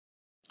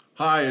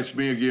Hi, it's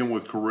me again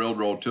with Corel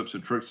Draw Tips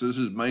and Tricks. This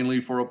is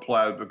mainly for a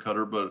plasma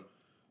cutter, but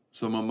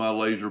some of my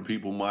laser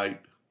people might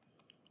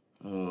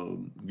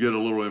get a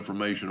little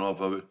information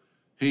off of it.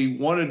 He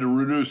wanted to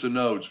reduce the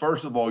nodes.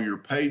 First of all, your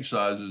page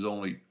size is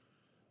only,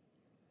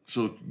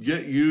 so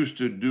get used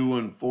to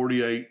doing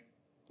 48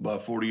 by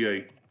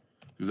 48,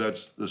 because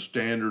that's the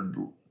standard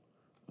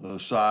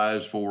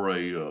size for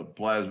a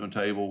plasma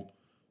table.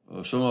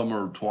 Some of them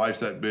are twice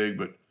that big,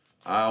 but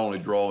I only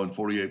draw in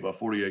 48 by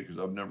 48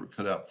 because I've never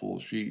cut out full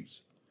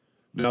sheets.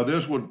 Now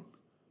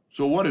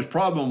so what his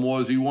problem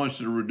was, he wants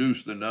to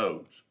reduce the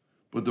nodes.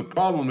 But the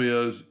problem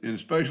is, and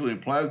especially in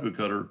plasma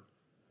cutter,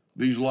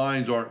 these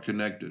lines aren't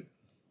connected.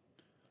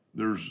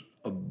 There's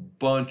a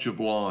bunch of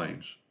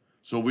lines.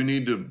 So we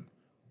need to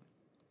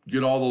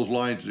get all those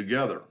lines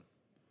together.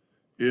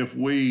 If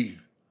we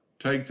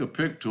take the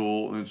pick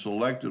tool and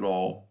select it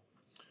all,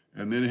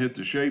 and then hit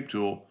the shape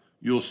tool,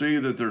 you'll see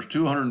that there's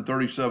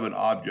 237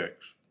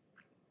 objects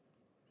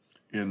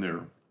in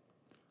there.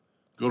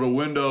 Go to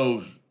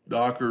Windows,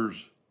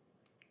 Dockers,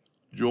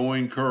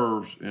 Join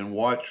Curves, and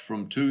watch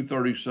from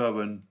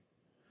 237.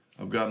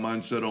 I've got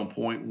mine set on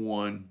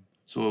 0.1,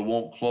 so it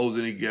won't close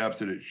any gaps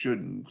that it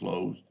shouldn't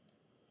close.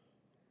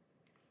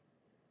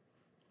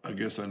 I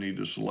guess I need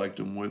to select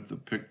them with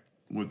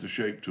the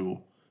shape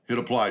tool. Hit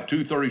apply,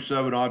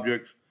 237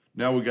 objects.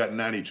 Now we got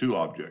 92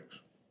 objects.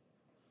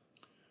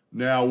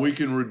 Now we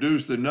can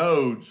reduce the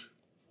nodes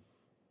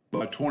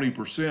by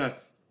 20%,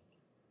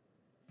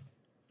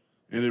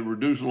 and it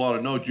reduced a lot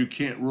of nodes. You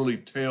can't really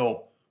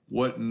tell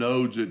what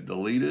nodes it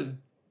deleted.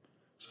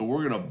 So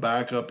we're gonna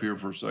back up here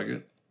for a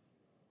second,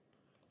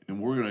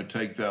 and we're gonna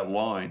take that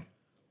line.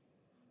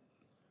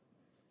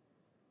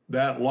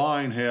 That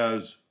line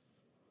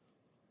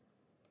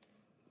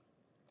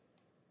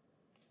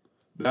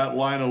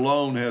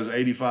alone has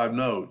 85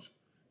 nodes.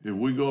 If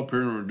we go up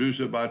here and reduce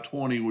it by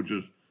 20, which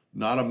is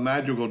not a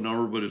magical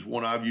number, but it's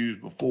one I've used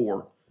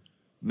before,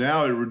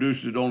 now it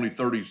reduces it to only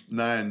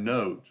 39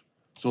 nodes.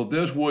 So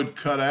this would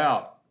cut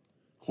out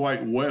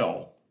quite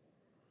well.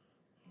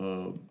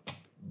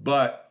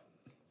 But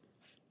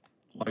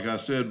like I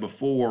said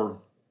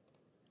before,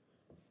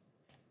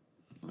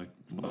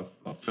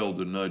 I failed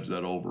to nudge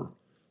that over.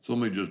 So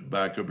let me just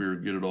back up here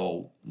and get it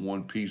all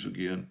one piece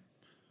again.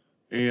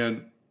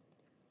 And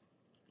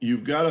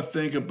you've got to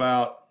think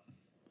about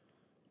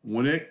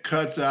when it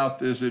cuts out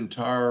this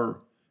entire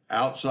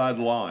outside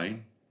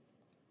line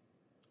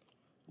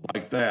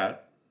like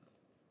that,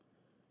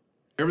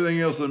 everything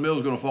else in the middle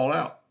is going to fall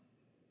out.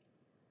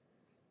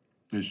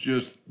 It's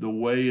just the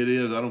way it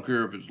is. I don't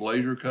care if it's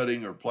laser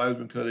cutting or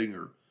plasma cutting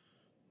or,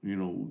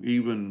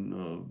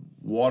 even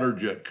water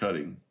jet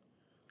cutting.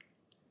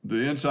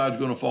 The inside's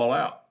going to fall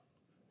out.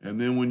 And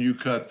then when you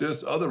cut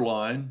this other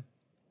line,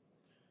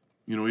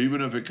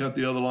 even if it cut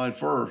the other line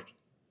first,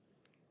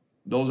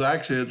 those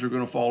axe heads are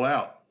going to fall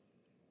out.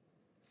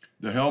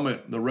 The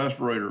helmet, the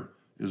respirator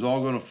is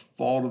all going to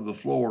fall to the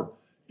floor,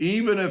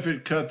 even if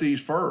it cut these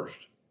first.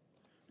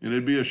 And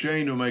it'd be a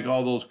shame to make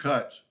all those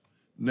cuts.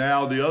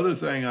 Now, the other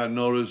thing I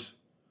noticed,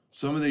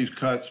 some of these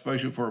cuts,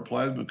 especially for a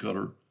plasma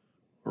cutter,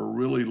 are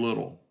really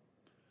little.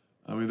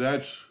 I mean,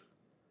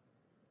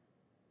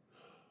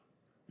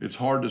 it's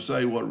hard to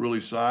say what really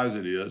size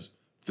it is,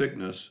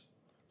 thickness.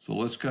 So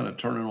let's kind of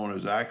turn it on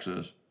its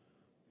axis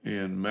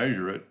and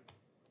measure it.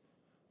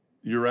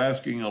 You're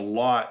asking a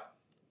lot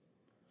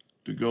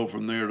to go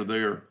from there to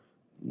there.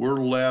 We're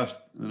less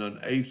than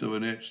 1/8 of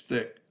an inch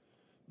thick.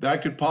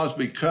 That could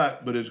possibly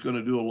cut, but it's going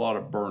to do a lot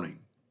of burning.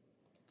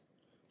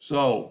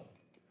 So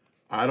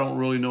I don't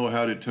really know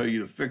how to tell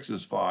you to fix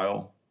this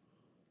file.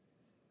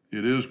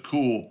 It is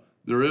cool.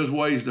 There is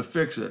ways to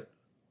fix it.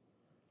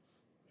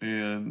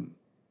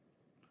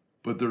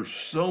 But there's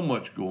so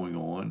much going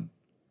on.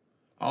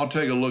 I'll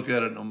take a look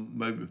at it and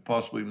maybe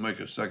possibly make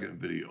a second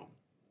video.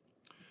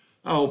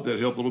 I hope that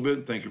helped a little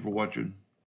bit. Thank you for watching.